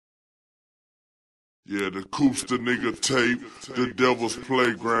Yeah, the Koopsta Knicca tape, the devil's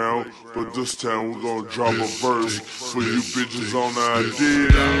playground. But this time we're gonna drop a verse for you bitches on the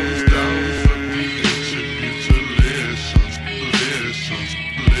idea.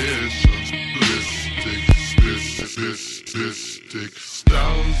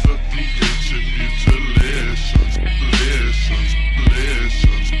 Styles of the ancient mutilations,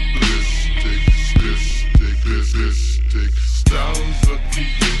 styles of the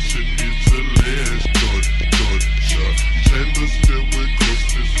ancient mutilations, chambers filled with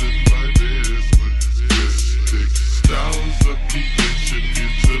corpses in my basement. Styles of the ancient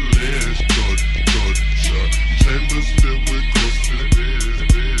mutilations, chambers filled with corpses in my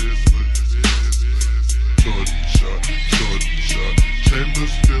basement.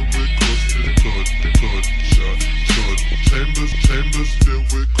 Chambers filled with corpses, chambers filled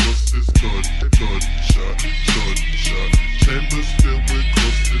with corpses, chambers filled with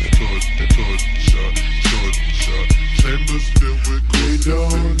corpses, chambers filled with corpses in my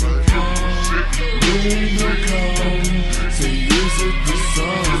rain don't come, say is it the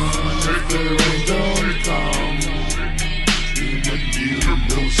sun? If the rain don't come, in the middle,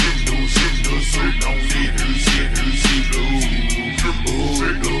 no shit, so don't get who's blue. Oh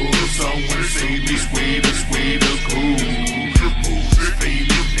no, someone say me square cool. Most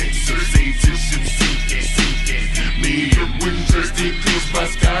famous next to Satan, ship sinking. Me and winters decrease by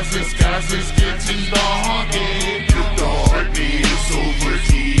skies is getting dark. Darkness over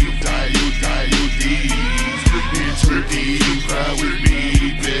deep, diodies. Enter deep, cry with me,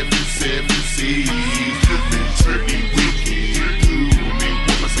 7 seas. Enter me wicked, gloomy,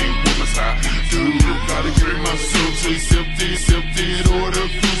 woman's I do. Gotta get my soul to accept it, or the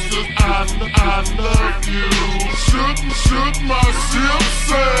crucial. I love you. Should my ship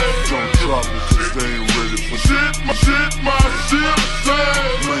say? Don't drop it cause they ain't ready for shit. Should my ship say?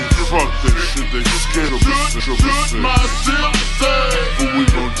 Man, fuck that shit, they scared of us. Should my ship say? But we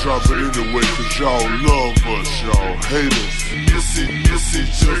gon' drop it anyway cause y'all love us, y'all hate us. Miss it,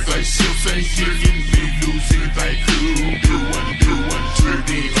 just like ships ain't kicking me, losing like who? Do one to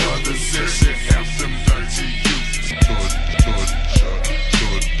the other section, have some done to you.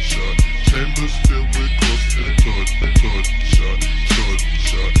 Chambers filled with corpses, chambers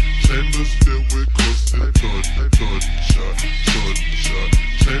filled with corpses,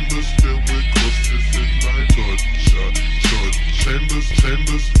 chambers filled with corpses in my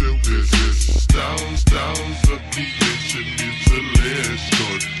chambers filled with styles of the ancient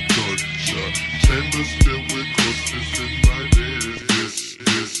mutilations, chambers filled with corpses in my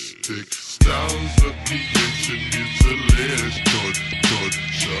styles of the ancient mutilations,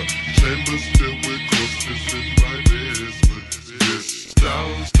 chambers filled with corpses in my basement.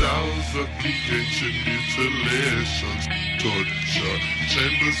 Styles of the ancient mutilations,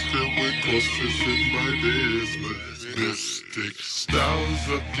 chambers filled with corpses in my basement. Mystic styles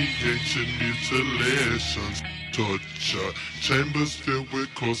of the ancient mutilations, chambers filled with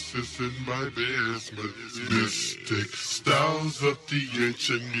corpses in my basement. Mystic styles of the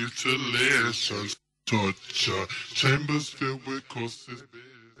ancient mutilations, chambers filled with corpses.